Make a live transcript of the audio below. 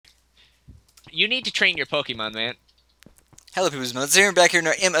You need to train your Pokemon, man. Hello, people. It's here back here in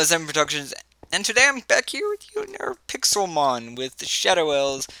our MSM Productions, and today I'm back here with you in our Pixelmon with the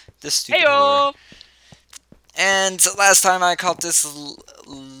Shadowails, the Stupidity. Heyo! And last time I caught this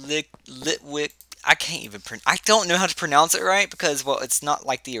Litwick. I can't even. I don't know how to pronounce it right because well, it's not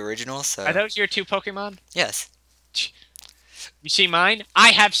like the original. Are So those your two Pokemon? yes, You see mine? I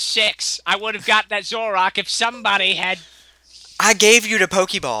have 6. I would have got that Zoroark if somebody had. I gave you the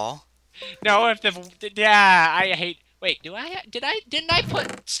Pokeball. No, if the. Yeah, I hate. Wait, do I? Did I? Didn't I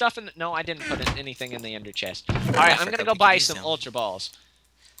put stuff in? No, I didn't put anything in the Ender chest. All I right, I'm gonna forgot go we could buy use some them. Ultra Balls.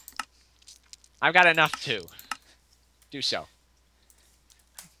 I've got enough to do so.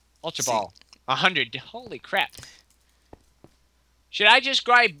 Ultra See, Ball, 100. Holy crap! Should I just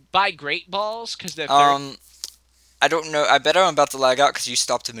buy Great Balls because they're 30? um, I don't know. I bet I'm about to lag out because you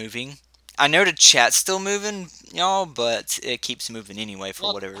stopped moving. I know the chat's still moving, y'all, but it keeps moving anyway for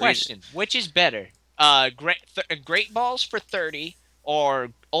Well, whatever reason. question: which is better? Great Balls for 30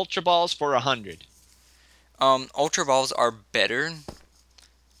 or Ultra Balls for 100? Ultra balls are better,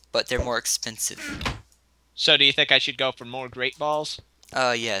 but they're more expensive. So, do you think I should go for more Great Balls?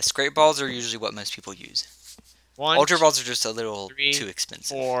 Yes, great balls are usually what most people use. One, Ultra two, balls are just a little too three,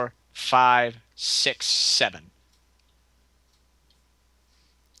 expensive. 4, 5, 6, 7.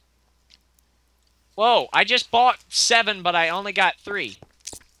 Whoa! I just bought 7, but I only got 3.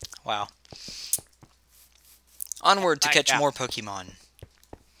 Wow. Onward to Right catch now. more Pokemon.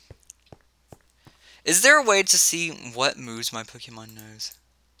 Is there a way to see what moves my Pokemon knows?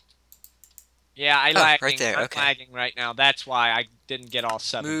 Yeah, Oh, right there. I'm Okay. lagging right now. That's why I didn't get all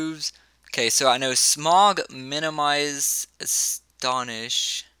 7. Moves. Okay, so I know Smog, Minimize,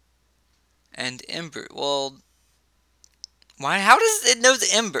 Astonish, and Ember. Well, why? How does it know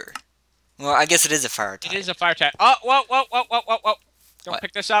the Ember? Well, I guess it is a fire It is type. a fire type. Oh, whoa, whoa, whoa, whoa, whoa, whoa! Don't What?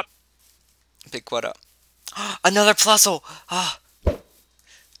 pick this up. Pick what up? Another Plusle! Ah,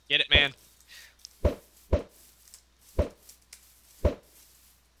 Get it, man.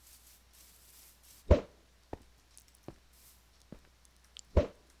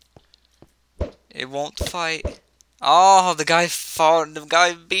 it won't fight. Oh, the guy fought. The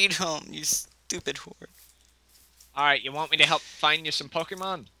guy beat him. You stupid whore. All right, you want me to help find you some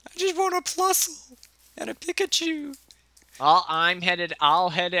Pokemon? I just want a Plusle and a Pikachu. Well, I'll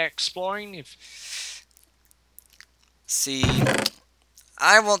head exploring. If See,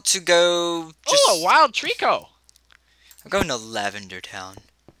 I want to go. Oh, a Just wild Trico. I'm going to Lavender Town.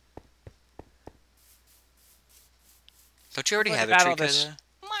 Don't you I'm already going to have a battle Trico this. though?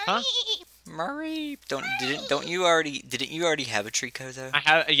 Huh? Murray, don't you already? Didn't you already have a Trico though? I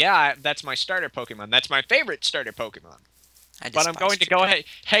have. Yeah, that's my starter Pokemon. That's my favorite starter Pokemon. I But I'm despise going to go Trico. ahead.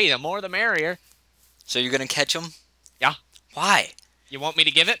 Hey, the more the merrier. So you're gonna catch him? Yeah. Why? You want me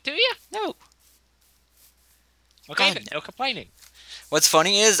to give it to you? No. Okay, God then no. no complaining. What's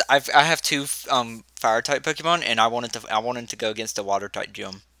funny is I have two fire type Pokemon and I wanted to go against a water type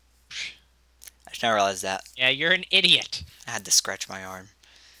gym. I just now realized that. Yeah, you're an idiot. I had to scratch my arm.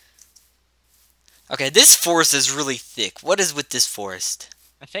 Okay, this forest is really thick. What is with this forest?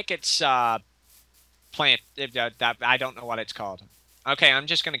 I think it's plant. I don't know what it's called. Okay, I'm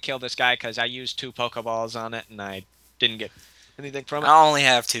just gonna kill this guy because I used 2 Pokeballs on it and I didn't get anything from it. I only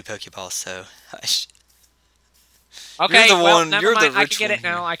have two Pokeballs, so you're Okay, the well, one. never You're the mind. I could rich get one it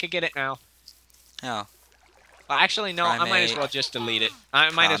here. now. I could get it now. Oh, Well, actually, no. I might as Primate. well just delete it. I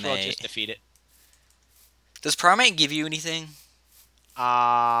might as well Primate. just defeat it. Does Primate give you anything?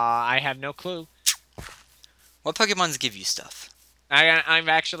 I have no clue. What Pokemons give you stuff? I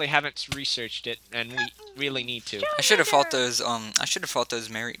actually haven't researched it, and we really need to. I should have fought those. I should have fought those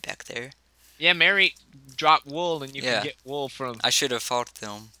Merit back there. Yeah, Mary drop wool, and you can Yeah, get wool from. I should have fought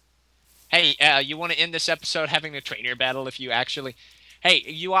them. Hey, you want to end this episode having a trainer battle? If you actually,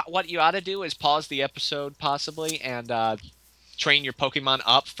 hey, what you ought to do is pause the episode possibly and train your Pokemon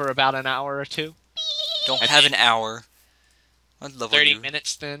up for about an hour or two. Don't And have then an hour. What level 30 you?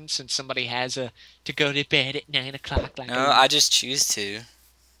 minutes then, since somebody has to go to bed at 9 o'clock like No, I just choose to.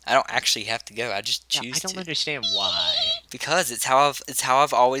 I don't actually have to go. I just Yeah, I choose don't to understand why. because it's how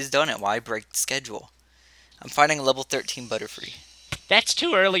I've always done it. Why break the schedule? I'm fighting a level 13 Butterfree. That's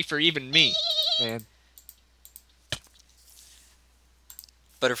too early for even me, man.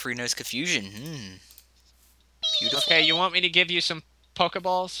 Butterfree knows confusion. Beautiful. Okay, you want me to give you some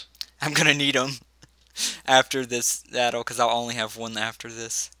Pokeballs? I'm gonna need them after this battle because I'll only have one after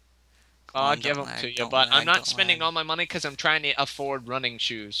this. Come I'll on, give don't them to lag, you, don't but I'm lag, not don't spending lag. all my money because I'm trying to afford running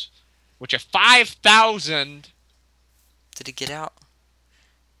shoes, which are 5,000. Did he get out?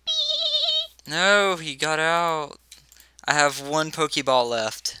 No, he got out. I have one Pokeball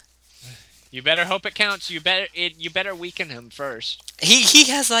left. You better hope it counts. You better weaken him first. He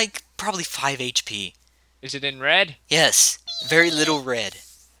has like probably 5 HP. Is it in red? Yes, very little red.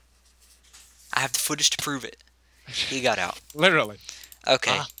 I have the footage to prove it. He got out. Literally.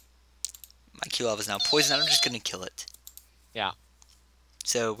 Okay, Ah, my Q-Lava is now poisoned. I'm just gonna kill it. yeah.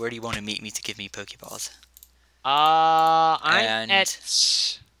 So where do you want to meet me to give me Pokeballs? I'm And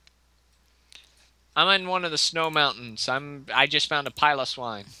at. I'm in one of the snow mountains. I just found a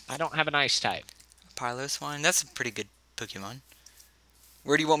Piloswine. I don't have an ice type. Piloswine, that's a pretty good Pokemon.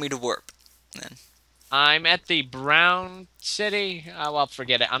 Where do you want me to warp? Then I'm at the Brown City. Well,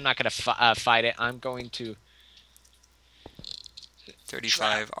 forget it. I'm not gonna fight it. I'm going to.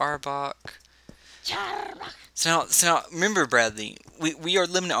 35 Arbok. So now, remember, Bradley, we are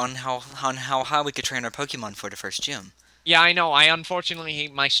limited on how high we could train our Pokemon for the first gym. Yeah, I know. I unfortunately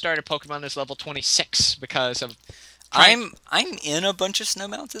my starter Pokemon is level 26 because of trying. I'm in a bunch of snow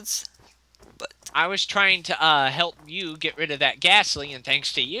mountains, but I was trying to help you get rid of that Ghastly, and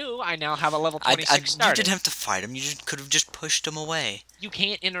thanks to you, I now have a level I 26 you starter. didn't have to fight them. You just could have just pushed them away. You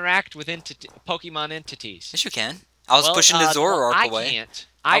can't interact with Pokemon entities. Yes, you can. I was Well, pushing the well, Zoroark I away. can't.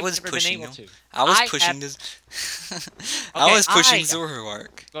 I I've was never been pushing able him. to. I was I have. pushing this. I Okay, was pushing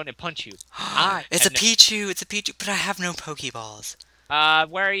Zoroark. going to punch you. I It's a have no. Pichu. It's a Pichu, but I have no Pokeballs.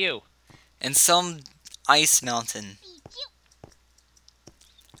 Where are you? And some ice mountain.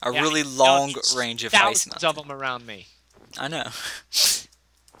 A Yeah, really no, long there's range of ice thousands of mountain. them around me. I know.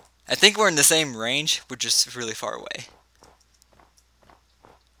 I think we're in the same range. We're just really far away.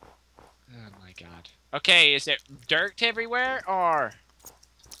 Oh my god. Okay, is it dirt everywhere or?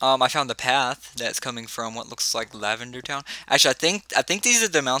 I found the path that's coming from what looks like Lavender Town. Actually, I think these are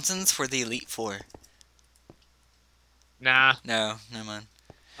the mountains for the Elite Four. Nah. No, never mind.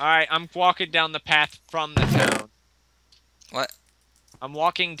 All right, I'm walking down the path from the town. What? I'm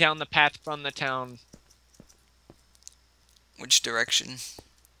walking down the path from the town. Which direction?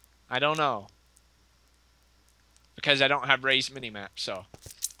 I don't know because I don't have raised minimap. So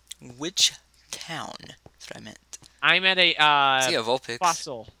Which town? That's what I meant. I'm at a See a Vulpix.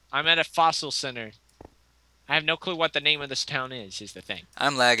 fossil. I'm at a fossil center. I have no clue what the name of this town is. Is the thing.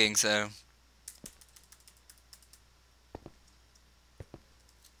 I'm lagging, so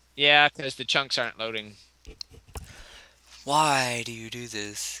Yeah, because the chunks aren't loading. why do you do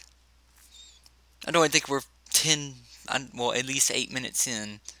this? I don't think we're 10, well, at least 8 minutes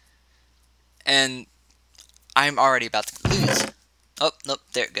in, and I'm already about to lose. Oh, nope,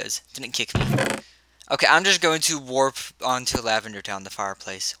 there it goes. Didn't kick me. Okay, I'm just going to warp onto Lavender Town, the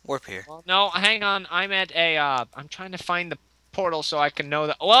fireplace. Warp here. Well, no, hang on. I'm at a. I'm trying to find the portal so I can know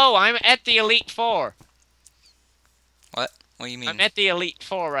that. Whoa! I'm at the Elite Four. What? What do you mean? I'm at the Elite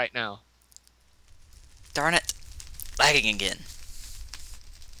Four right now. Darn it. Lagging again.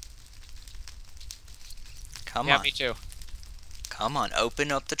 Come Yeah, on. me too. Come on,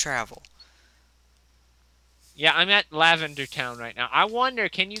 open up the travel. Yeah, I'm at Lavender Town right now. I wonder,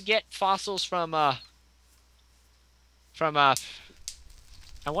 can you get fossils from. I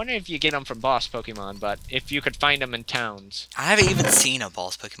wonder if you get them from boss Pokemon, but if you could find them in towns. I haven't even seen a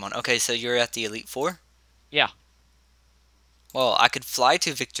boss Pokemon. Okay, so you're at the Elite Four? Yeah. Well, I could fly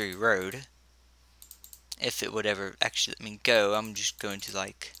to Victory Road. If it would ever actually let me go. I'm just going to,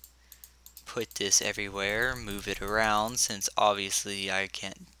 like, put this everywhere, move it around, since obviously I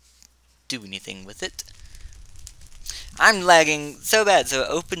can't do anything with it. I'm lagging so bad, so I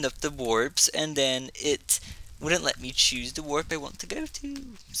opened up the warps, and then it wouldn't let me choose the warp I want to go to.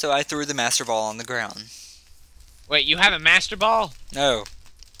 So I threw the Master Ball on the ground. Wait, you have a Master Ball? No,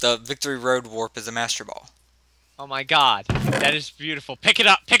 the Victory Road warp is a Master Ball. Oh my god. That is beautiful. Pick it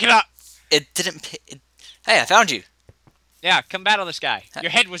up! Pick it up! It didn't Hey, I found you! Yeah, come battle this guy.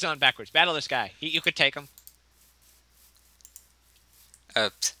 Your head was on backwards. Battle this guy. You could take him.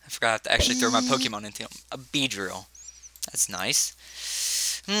 Oops, I forgot to actually throw my Pokemon into him. A Beedrill. That's nice.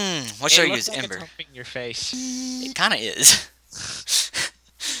 What should I use? It looks like Ember. it's humping your face. It kinda is.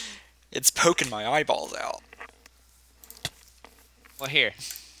 It's poking my eyeballs out. Well, here.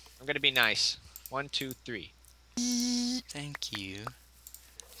 I'm gonna be nice. 1, 2, 3. Thank you.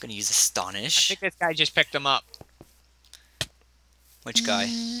 I'm gonna use I Astonish. think this guy just picked him up. Which guy?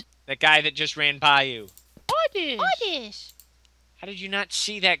 The guy that just ran by you. Oddish. How did you not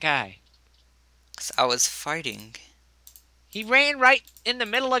see that guy? 'Cause I was fighting. He ran right in the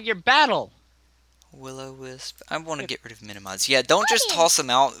middle of your battle. Will-O-Wisp. I want to get rid of Minimize. Yeah, don't just toss them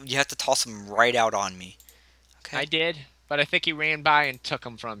out. You have to toss them right out on me. Okay. I did, but I think he ran by and took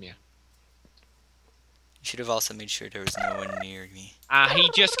him from you. You should have also made sure there was no one near me. He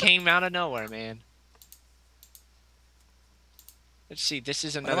just came out of nowhere, man. Let's see, this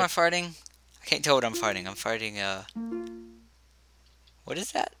is What am another. I fighting? I can't tell what I'm fighting. I'm fighting what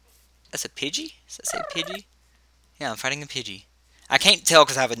is that? That's a Pidgey? Does that say Pidgey? Yeah, I'm fighting a Pidgey. I can't tell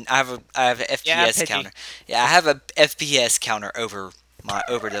because I have an Yeah, FPS Pidgey. counter. Yeah, I have a FPS counter over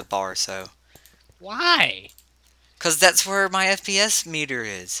the bar, so Why? because that's where my FPS meter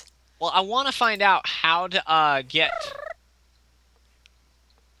is. Well, I want to find out how to get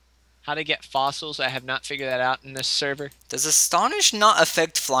fossils. I have not figured that out in this server. Does Astonish not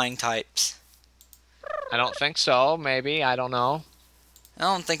affect flying types? I don't think so. Maybe, I don't know. I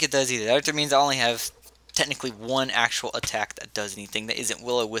don't think it does either. That means I only have technically one actual attack that does anything that isn't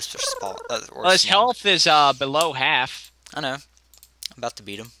Will-O-Wisp or Well, his Smog. health is below half. I know. I'm about to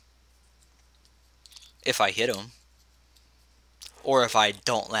beat him. If I hit him. Or if I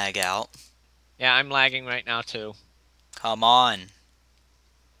don't lag out. Yeah, I'm lagging right now too. Come on.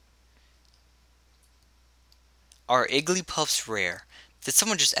 Are Igglypuffs rare? Did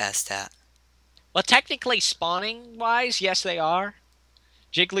someone just ask that? Well, technically, spawning wise, yes, they are.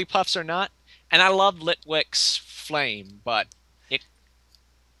 Jigglypuffs are not. And I love Litwick's flame, but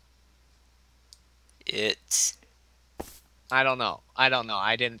It. I don't know. I don't know.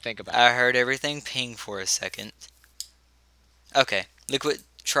 I didn't think about it. I heard everything ping for a second. Okay. Liquid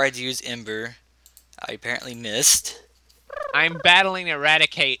tried to use Ember. I apparently missed. I'm battling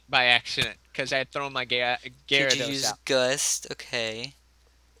Eradicate by accident because I had thrown my Could you Gyarados use out. Gust? Okay.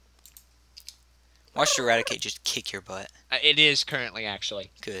 Watch the Eradicate just kick your butt. It is currently,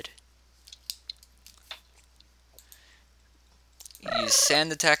 actually. Good. Use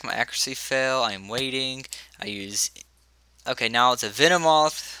Sand Attack, my accuracy fell. I'm waiting. I use... Okay, now it's a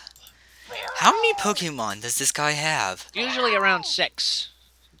Venomoth. How many Pokemon does this guy have? Usually around 6.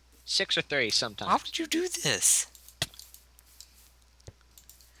 6 or 3 How sometimes. would you do this?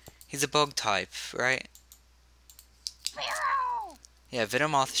 He's a bug type, right? Yeah,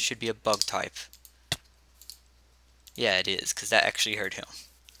 Venomoth should be a bug type. Yeah, it is, because that actually hurt him.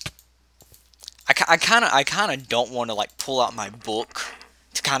 I kind of don't want to like pull out my book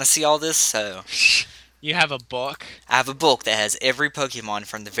to kind of see all this. So You have a book? I have a book that has every Pokemon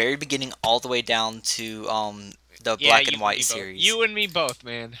from the very beginning all the way down to the Black and White series. You and me both,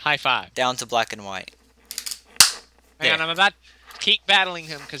 man. High five. Down to Black and White. Hang on, There. I'm about to keep battling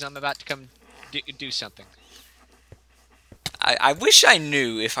him because I'm about to come do something. I wish I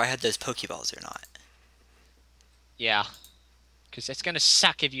knew if I had those Pokeballs or not. Yeah. Because it's going to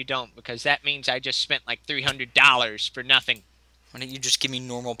suck if you don't, because that means I just spent like $300 for nothing. Why don't you just give me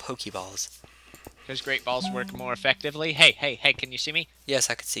normal Pokeballs? Because Great Balls work more effectively. Hey, can you see me? Yes,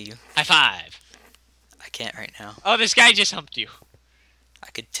 I could see you. High five. I can't right now. Oh, this guy just humped you.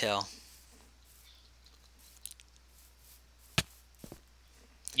 I could tell.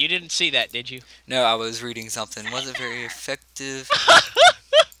 You didn't see that, did you? No, I was reading something. Wasn't very effective.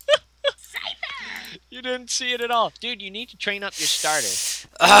 You didn't see it at all. Dude, you need to train up your starter.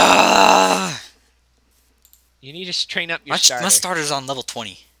 Ah! You need to train up your My starter. starter's on level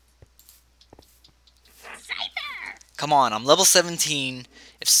 20. Come on, I'm level 17.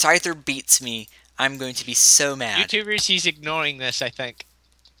 If Scyther beats me, I'm going to be so mad. YouTubers, he's ignoring this, I think.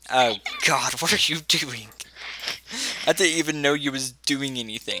 Oh, God, what are you doing? I didn't even know you was doing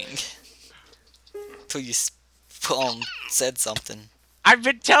anything. Until you said something. I've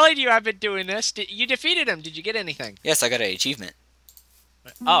been telling you I've been doing this. You defeated him. Did you get anything? Yes, I got an achievement.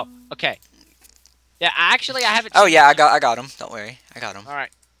 Oh, okay. Yeah, actually, I haven't. Oh, yeah, I got him. Don't worry. I got him. All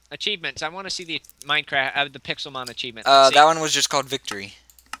right. Achievements. I want to see the Minecraft, the Pixelmon achievement. Let's see. That one was just called Victory.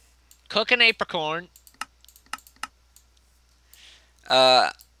 Cook an apricorn.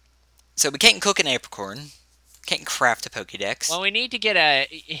 So we can't cook an apricorn. Can't craft a Pokédex. Well, we need to get a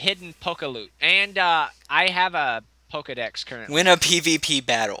hidden Pokeloot. And I have a Pokedex currently. Win a PvP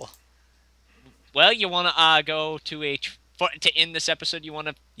battle. Well, you want to go to to end this episode, you want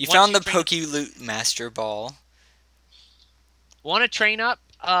to... You found the Pokeloot Master Ball. Want to train up...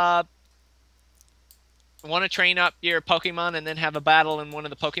 want to train up your Pokemon and then have a battle in one of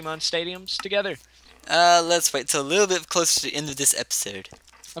the Pokemon stadiums together? Let's wait till a little bit closer to the end of this episode.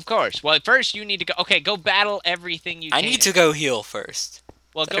 Of course. Well, first you need to go... Okay, go battle everything you can. I need to go heal first.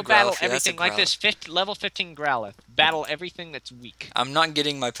 Well, Is that go a battle Growlithe? That's a everything like this. Growlithe. Level 15 Growlithe. Battle everything that's weak. I'm not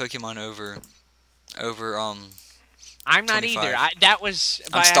getting my Pokemon over I'm not 25. either. That was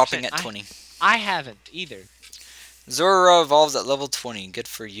by I'm stopping accident. at 20. I haven't either. Zorora evolves at level 20. Good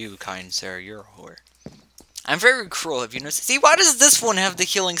for you, kind sir. You're a whore. I'm very cruel, have you noticed? See, why does this one have the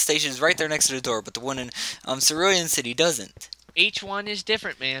healing stations right there next to the door, but the one in Cerulean City doesn't? Each one is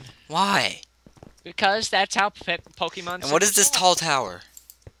different, man. Why? Because that's how Pokemon. And what is this tall tower?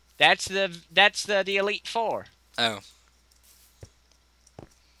 That's the Elite Four. Oh.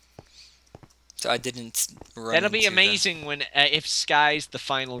 So I didn't run That'll be into them. amazing when if Sky's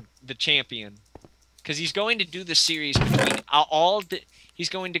the champion, because he's going to do the series between he's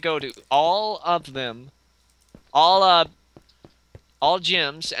going to go to all of them, all all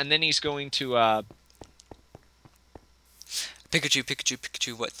gyms, and then he's going to Pikachu, Pikachu,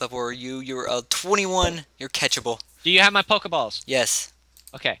 Pikachu, what level are you? You're 21. You're catchable. Do you have my Pokeballs? Yes,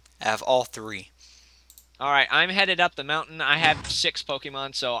 Okay. I have all 3. All right, I'm headed up the mountain. I have 6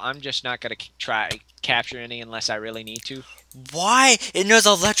 Pokemon, so I'm just not gonna try capture any unless I really need to. Why? It knows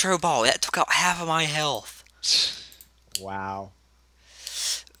Electro Ball. That took out half of my health. Wow.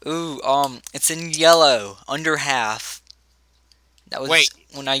 Ooh, it's in yellow, under half. That was Wait.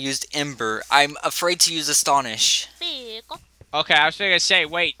 when I used Ember. I'm afraid to use Astonish. Okay, I was gonna say,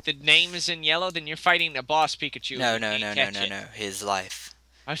 wait, the name is in yellow, then you're fighting a boss Pikachu. No, and no, you no, can't no, catch no, it. no. His life.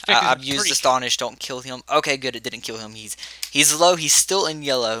 I was thinking I've used Astonish. Don't kill him. Okay, good. It didn't kill him. He's low. He's still in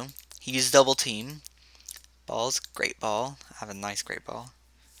yellow. He used double team. Balls, great ball. I have a nice great ball.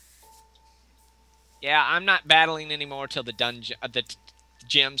 Yeah, I'm not battling anymore till the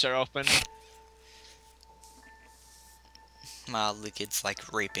gyms are open. Mildly, it's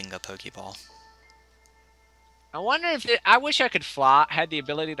like raping a Pokeball. I wonder if I wish I could fly, had the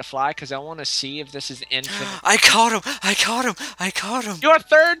ability to fly, because I want to see if this is infinite. I caught him! I caught him! I caught him! Your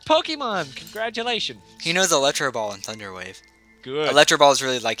 3rd Pokemon! Congratulations! He knows Electro Ball and Thunder Wave. Good. Electro Ball is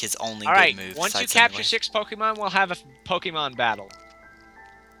really like his only good move. Once you besides capture Thunder 6 Pokemon, we'll have a Pokemon battle.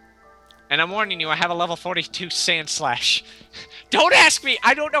 And I'm warning you, I have a level 42 Sand Slash. Don't ask me!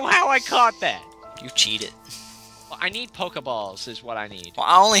 I don't know how I caught that! Wave. You cheated. Well, I need Pokeballs, is what I need. Well,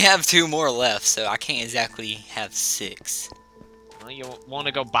 I only have 2 more left, so I can't exactly have 6. Well, you want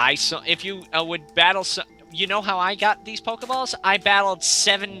to go buy some... If you would battle some... You know how I got these Pokeballs? I battled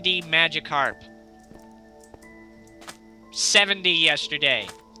 70 Magikarp. 70 yesterday.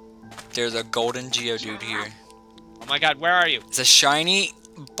 There's a golden Geodude here. Oh my god, where are you? It's a shiny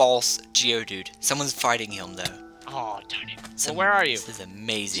boss Geodude. Someone's fighting him, though. Oh, darn it. Well, where are you? This is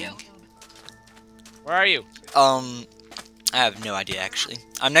amazing. Where are you? I have no idea, actually.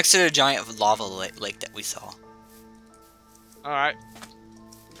 I'm next to the giant lava lake that we saw. Alright.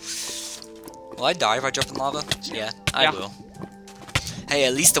 Will I die if I jump in lava? Yeah, I Yeah. will. Hey,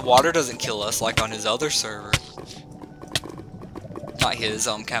 at least the water doesn't kill us like on his other server. Not his,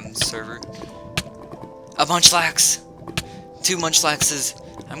 Captain's server. A Munchlax! 2 Munchlaxes.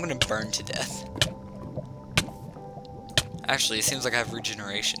 I'm gonna burn to death. Actually, it seems like I have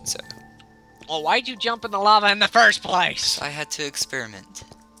regeneration, so... Well, why'd you jump in the lava in the first place? I had to experiment.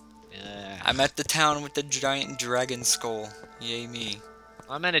 I'm at the town with the giant dragon skull. Yay me.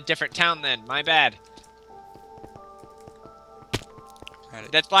 I'm in a different town then. My bad.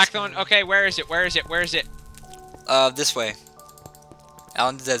 That's Blackthorn? Okay, where is it? Where is it? Where is it? This way. Out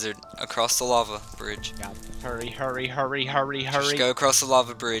in the desert, across the lava bridge. God, hurry, hurry, hurry, hurry, hurry. Just go across the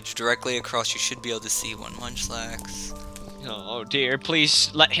lava bridge, directly across. You should be able to see one Munchlax. Oh dear, please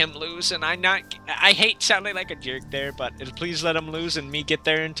let him lose and I hate sounding like a jerk there, but please let him lose and me get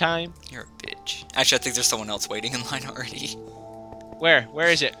there in time. You're a bitch. Actually, I think there's someone else waiting in line already. Where? Where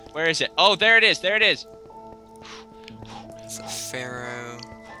is it? Where is it? Oh, there it is. There it is. It's a Pharaoh.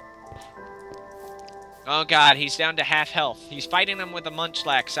 Oh god, he's down to half health. He's fighting him with a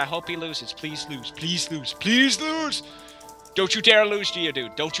Munchlax. I hope he loses. Please lose. Please lose. Please lose. Don't you dare lose,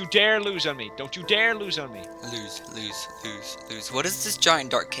 Geodude. Don't you dare lose on me. Don't you dare lose on me. Lose, lose, lose, lose. What is this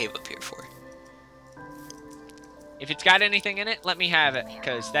giant dark cave up here for? If it's got anything in it, let me have it,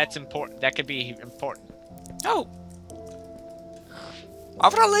 because that's important. That could be important. No. Why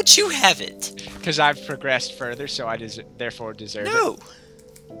would I let you have it? Because I've progressed further, so I therefore deserve it. No.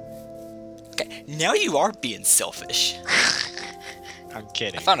 Okay, now you are being selfish. I'm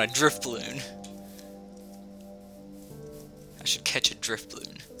kidding. I found a drift balloon. I should catch a drift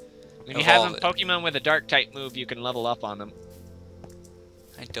balloon. When you have Evolve a it. Pokemon with a dark type move, you can level up on them.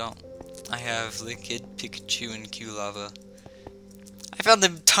 I don't. I have Liquid, Pikachu, and Q-Lava. I found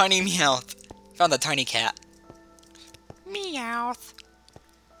the tiny Meowth. I found the tiny cat. Meowth.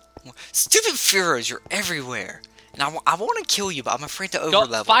 Stupid Pharaohs, you're everywhere. And I want to kill you, but I'm afraid to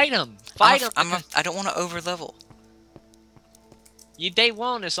overlevel. Don't fight them. Fight them. I don't want to overlevel. They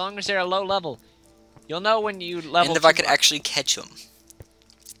won't as long as they're a low level. You'll know when you level. And if I could actually catch them.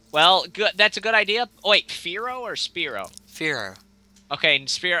 Well, good. That's a good idea. Oh, wait, Fearow or Spearow? Pharaoh. Okay,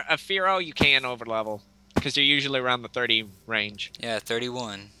 Fearow you can overlevel because they're usually around the 30 range. Yeah,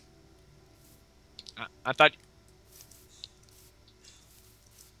 31. I thought.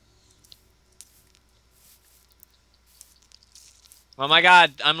 Oh my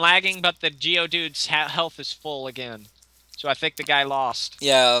god, I'm lagging, but the Geodude's health is full again. So I think the guy lost.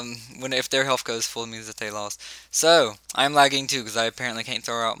 Yeah, if their health goes full, it means that they lost. So I'm lagging too because I apparently can't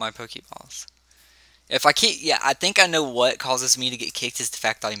throw out my Pokeballs. If I keep, yeah, I think I know what causes me to get kicked is the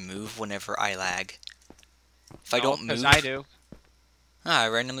fact that I move whenever I lag. If I No, don't because I move, do. I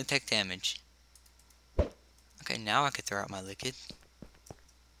randomly take damage. Okay, now I could throw out my liquid.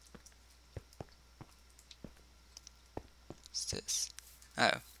 What's this?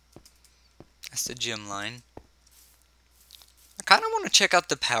 Oh, that's the gym line. I kind of want to check out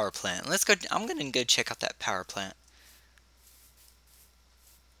the power plant. Let's go. I'm gonna go check out that power plant.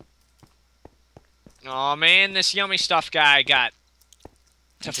 Oh man, this yummy stuff guy got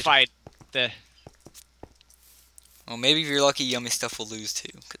to Into fight the. Well, maybe if you're lucky, yummy stuff will lose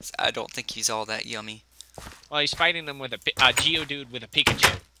too, because I don't think he's all that yummy. Well, he's fighting them with a Geodude with a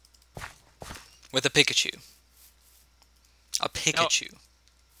Pikachu. With a Pikachu. A No, Pikachu.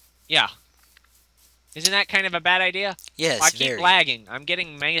 yeah. Isn't that kind of a bad idea? Yes, I keep very. lagging. I'm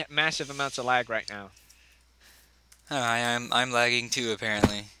getting massive amounts of lag right now. Oh, I'm lagging too,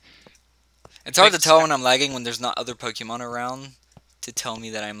 apparently. It's hard Think to this tell guy- when I'm lagging when there's not other Pokemon around to tell me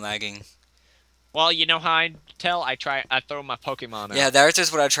that I'm lagging. Well, you know how I tell? I throw my Pokemon Yeah, out. that's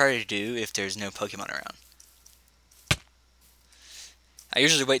just what I try to do if there's no Pokemon around. I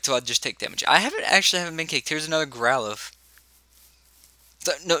usually wait till I just take damage. I haven't been kicked. Here's another Growlithe.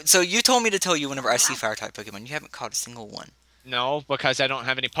 So you told me to tell you whenever I see fire type Pokemon. You haven't caught a single one. No, because I don't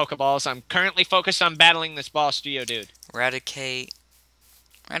have any Pokeballs. I'm currently focused on battling this boss Geodude. Eradicate.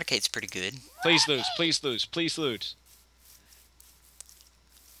 Eradicate's pretty good. Please lose, please lose, please lose.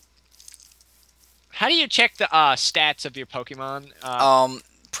 How do you check the stats of your Pokemon?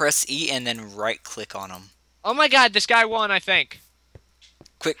 Press E and then right click on them. Oh my god, this guy won, I think.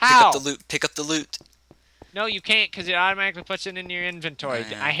 Quick, pick up the How? loot. Pick up the loot. No, you can't because it automatically puts it in your inventory.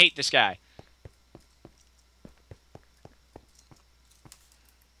 Yeah. I hate this guy.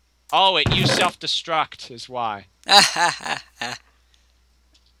 Oh, it used self-destruct is why.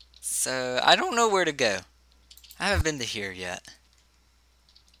 So, I don't know where to go. I haven't been to here yet.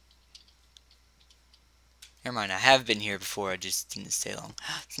 Never mind, I have been here before, I just didn't stay long.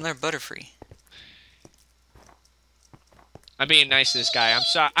 It's another Butterfree. I'm being nice to this guy.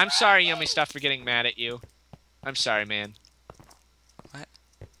 I'm sorry, yummy stuff, for getting mad at you. I'm sorry, man. What?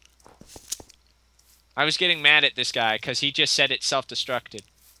 I was getting mad at this guy because he just said it self-destructed.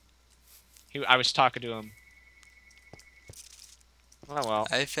 I was talking to him. Oh well.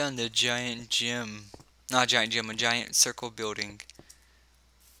 I found a giant gym. Not a giant gym, a giant circle building.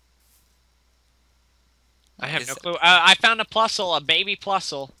 I have Is no it- clue. I found a Plusle, a baby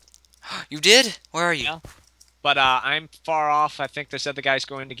Plusle. You did? Where are you? Yeah. But I'm far off. I think this other guy's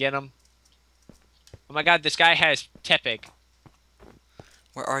going to get him. Oh my god, this guy has Tepig.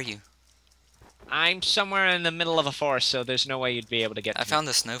 Where are you? I'm somewhere in the middle of a forest, so there's no way you'd be able to get I to found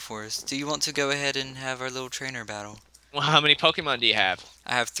the snow forest. Do you want to go ahead and have our little trainer battle? me. Well, how many Pokemon do you have?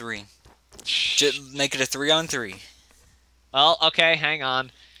 I have 3. Just make it a 3-on-3. Well, okay, hang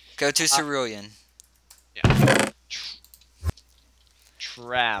on. Go to Cerulean. Yeah.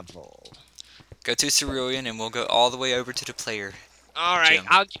 Travel. Go to Cerulean and we'll go all the way over to the player. All right,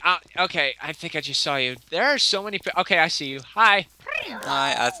 Jim. okay, I think I just saw you. There are so many. Okay, I see you. Hi.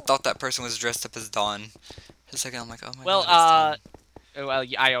 I thought that person was dressed up as Dawn. For a second, I'm like, oh my Well, god, it's Dawn. well,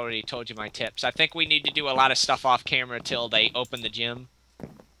 I already told you my tips. I think we need to do a lot of stuff off camera till they open the gym.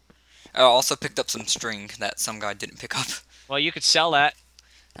 I also picked up some string that some guy didn't pick up. Well, you could sell that.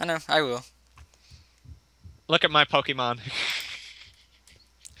 I know, I will. Look at my Pokemon.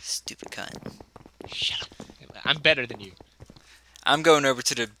 Stupid cunt. Shut up. I'm better than you. I'm going over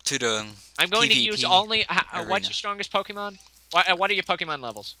to the I'm going to PvP use only. arena. What's your strongest Pokemon? What are your Pokemon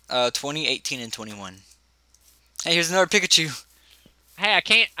levels? 20, 18, and 21. Hey, here's another Pikachu. Hey, I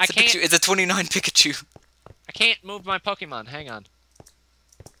can't. It's a 29 Pikachu. I can't move my Pokemon. Hang on.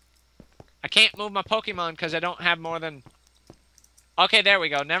 I can't move my Pokemon because I don't have more than. Okay, there we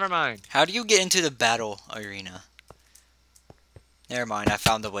go. Never mind. How do you get into the battle arena? Never mind, I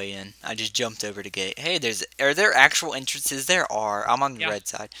found the way in. I just jumped over the gate. Hey, are there actual entrances? There are. I'm on the Yeah. red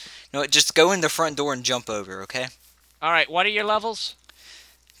side. No, just go in the front door and jump over, okay? All right. What are your levels?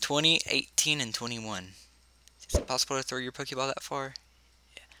 20, 18, and 21. Is it possible to throw your Pokeball that far?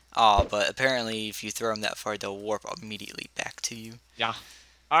 Yeah. Oh, but apparently if you throw them that far, they'll warp immediately back to you. Yeah.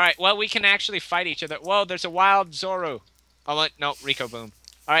 All right. Well, we can actually fight each other. Whoa, there's a wild Zoru. Oh, no, Rico Boom.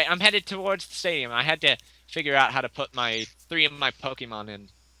 All right, I'm headed towards the stadium. I had to figure out how to put 3 of my Pokemon in.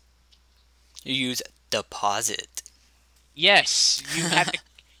 You use deposit. Yes,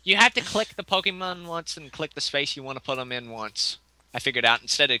 you have to click the Pokemon once and click the space you want to put them in once. I figured out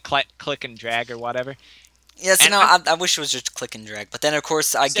instead of click and drag or whatever. Yeah, so And no, I wish it was just click and drag. But then, of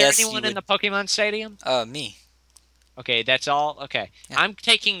course, I is there guess you anyone in would. the Pokemon Stadium? Me. Okay, that's all. Okay, Yeah. I'm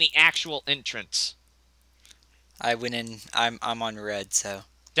taking the actual entrance. I went in. I'm on red, so.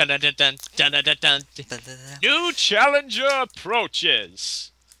 Dun dun dun dun dun dun dun. Dun. New challenger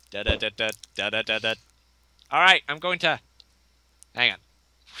approaches. Dun dun dun dun dun dun dun. Dun. All right, I'm going to. Hang on.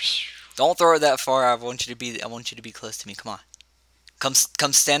 Don't throw it that far. I want you to be. I want you to be close to me. Come on.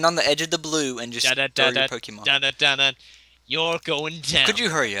 Come stand on the edge of the blue and just Dun dun throw dun your dun Pokemon. dun dun dun. Dun. You're going Could down. you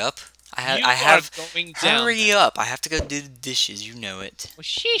hurry up? You I are have. going down. Hurry up! I have to go do the dishes. You know it. Well,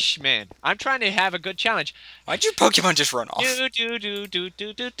 sheesh, man. I'm trying to have a good challenge. Why'd your Pokemon just run off? Do do do do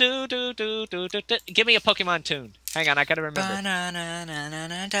do do do do do do do do. Give me a Pokemon tune. Hang on, I gotta remember.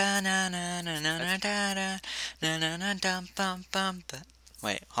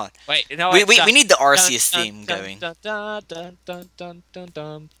 Wait, hold on. Wait, no, We, it's we, we need the dun Arceus dun theme dun going. dun dun dun dun dun dun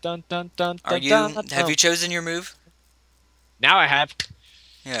dun dun dun dun Are dun you? dun. Have you chosen your move? Now I have.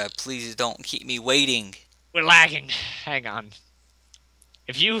 Yeah, please don't keep me waiting. We're lagging. Hang on.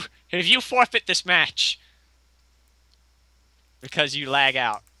 If you forfeit this match because you lag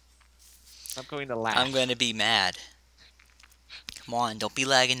out, I'm going to laugh. I'm gonna be mad. Come on, don't be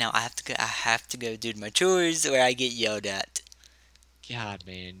lagging now. I have to go do my chores or I get yelled at. God,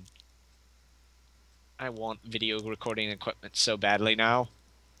 man. I want video recording equipment so badly now.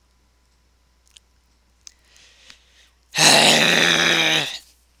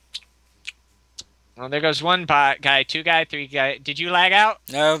 Well, there goes one guy, two guy, three guy. Did you lag out?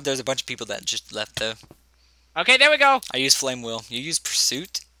 No, there's a bunch of people that just left though. Okay, there we go. I use Flame Wheel. You use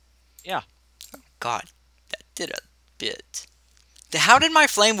Pursuit? Yeah. Oh, God, that did a bit. How did my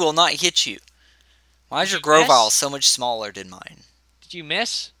Flame Wheel not hit you? Why is your Did you Grovyle miss? so much smaller than mine? Did you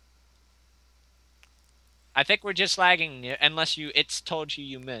miss? I think we're just lagging unless it's told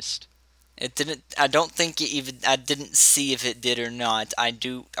you missed. It didn't. I don't think it even. I didn't see if it did or not. I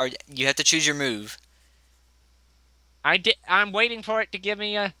do. Or you have to choose your move. I'm waiting for it to give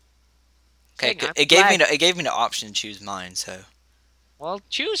me a Okay, thing. it gave me the. It gave me the option to choose mine. So Well,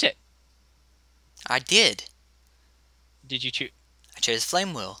 choose it. I did. Did you choose? I chose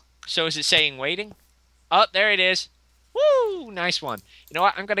Flame Wheel. So is it saying waiting? Oh, there it is. Woo! Nice one. You know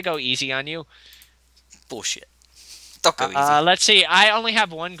what? I'm gonna go easy on you. Bullshit. Don't go easy. Let's see. I only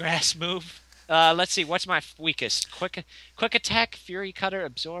have one grass move. Let's see. What's my weakest? Quick attack, Fury Cutter,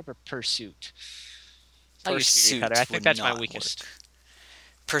 Absorb, or Pursuit? I'll use Fury Cutter. I think would that's my not weakest. work.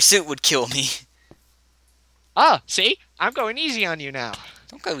 Pursuit would kill me. Oh, see? I'm going easy on you now.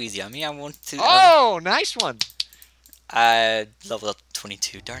 Don't go easy on me. I want to. Oh, nice one. I leveled up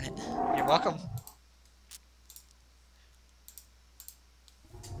 22. Darn it. You're welcome.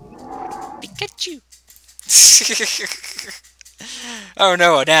 Pikachu. Oh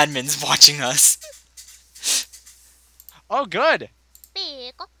no, an admin's watching us. Oh, good.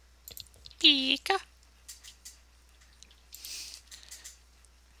 Pika. Pika.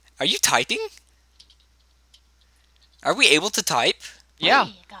 Are you typing? Are we able to type? Yeah.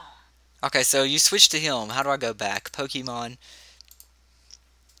 Pika. Okay, so you switch to him. How do I go back? Pokemon.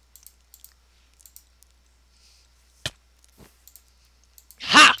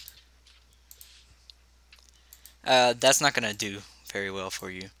 Ha! That's not gonna do very well for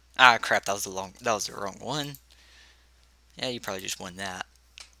you. Ah, crap! That was the wrong one. Yeah, you probably just won that.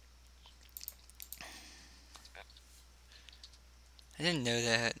 I didn't know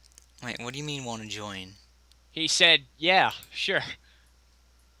that. Wait, what do you mean want to join? He said, yeah, sure.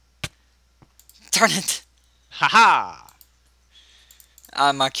 Darn it! Ha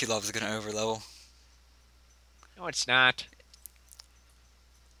ha! My Q-Love is gonna overlevel. No, it's not.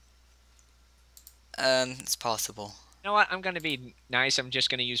 It's possible. You know what? I'm gonna be nice. I'm just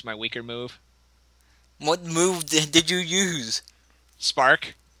gonna use my weaker move. What move did you use?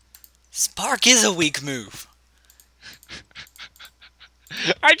 Spark. Spark is a weak move.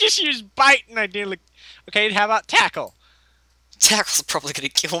 I just used bite and I did like. Okay, how about tackle? Tackle's probably gonna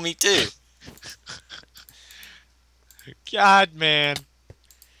kill me too. God, man.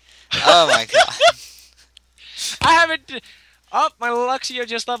 Oh my god. I haven't. Oh, my Luxio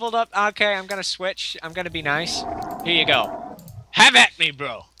just leveled up. Okay, I'm gonna switch. I'm gonna be nice. Here you go. Have at me,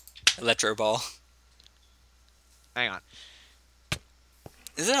 bro. Electro Ball. Hang on.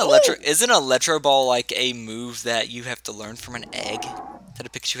 Isn't Electro Ball like a move that you have to learn from an egg? That a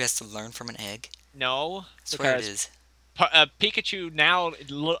Pikachu has to learn from an egg? No, I swear it because is. Pikachu now.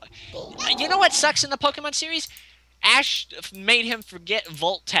 You know what sucks in the Pokemon series? Ash made him forget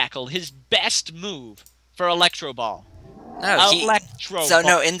Volt Tackle, his best move for Electro Ball. No, Electro so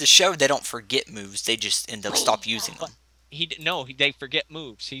Ball. no, in the show they don't forget moves. They just end up stop using them. They forget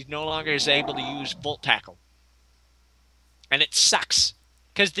moves. He no longer is able to use Volt Tackle. and it sucks.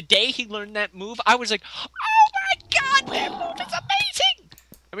 Because the day he learned that move, I was like, oh my god, that move is amazing!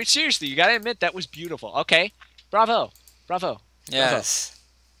 I mean, seriously, you gotta admit, that was beautiful. Okay, bravo, bravo, bravo. Yes.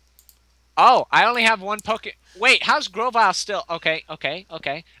 Oh, I only have one Poke. Wait, how's Grovyle still? Okay, okay,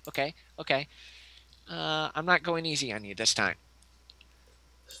 okay, okay, okay. I'm not going easy on you this time.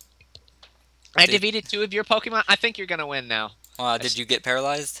 I Did, defeated two of your Pokemon. I think you're gonna win now. did you get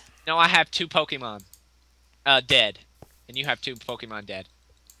paralyzed? No, I have two Pokemon dead, and you have two Pokemon dead.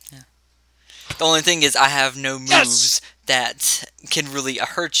 Yeah. The only thing is I have no Yes! moves that can really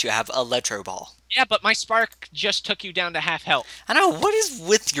hurt you. I have Electro Ball. Yeah, but my Spark just took you down to half health. I know, what is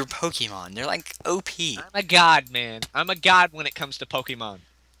with your Pokemon? They're like OP. I'm a god, man. I'm a god when it comes to Pokemon.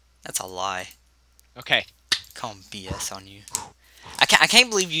 That's a lie. Okay. Calling BS on you. I can't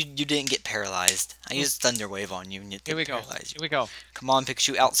believe you didn't get paralyzed. I used Thunder Wave on you and you Here we didn't go. paralyze you. Here we go. Come on,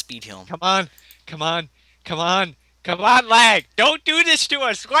 Pikachu, outspeed him. Come on. Come on. Come on. Come on, lag. Don't do this to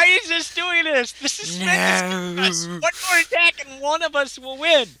us. Why is this doing this? This is meant to us. No. One more attack and one of us will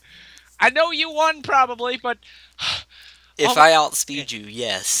win. I know you won probably, but If oh, I outspeed you,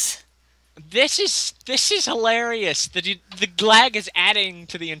 yes. this is hilarious. The lag is adding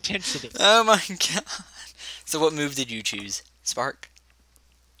to the intensity. Oh my god. So what move did you choose? Spark?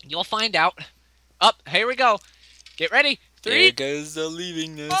 You'll find out. Up, here we go. Get ready. There 3. goes the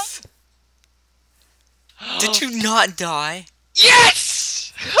leavingness. Did you not die?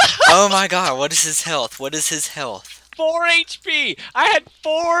 Yes! Oh my god, what is his health? What is his health? 4 HP. I had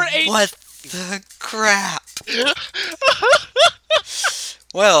 4 HP. What the crap?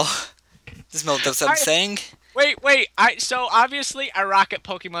 Well, this milk does something saying. Wait. So obviously I rocket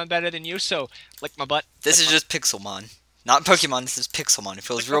Pokemon better than you. So lick my butt. This lick is just Pixelmon. Not Pokemon, this is Pixelmon.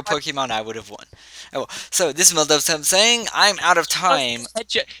 If it was real Pokemon, I would have won. Oh, so this milk does something saying. I'm out of time.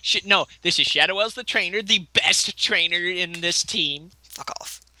 No, this is Shadowails the trainer, the best trainer in this team. Fuck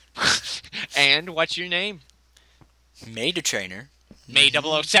off. And what's your name? Made a trainer. May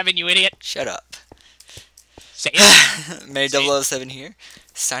 007, you idiot. Shut up. Say it. May 007 here.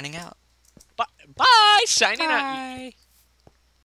 Signing out. Bye. Signing out. Bye.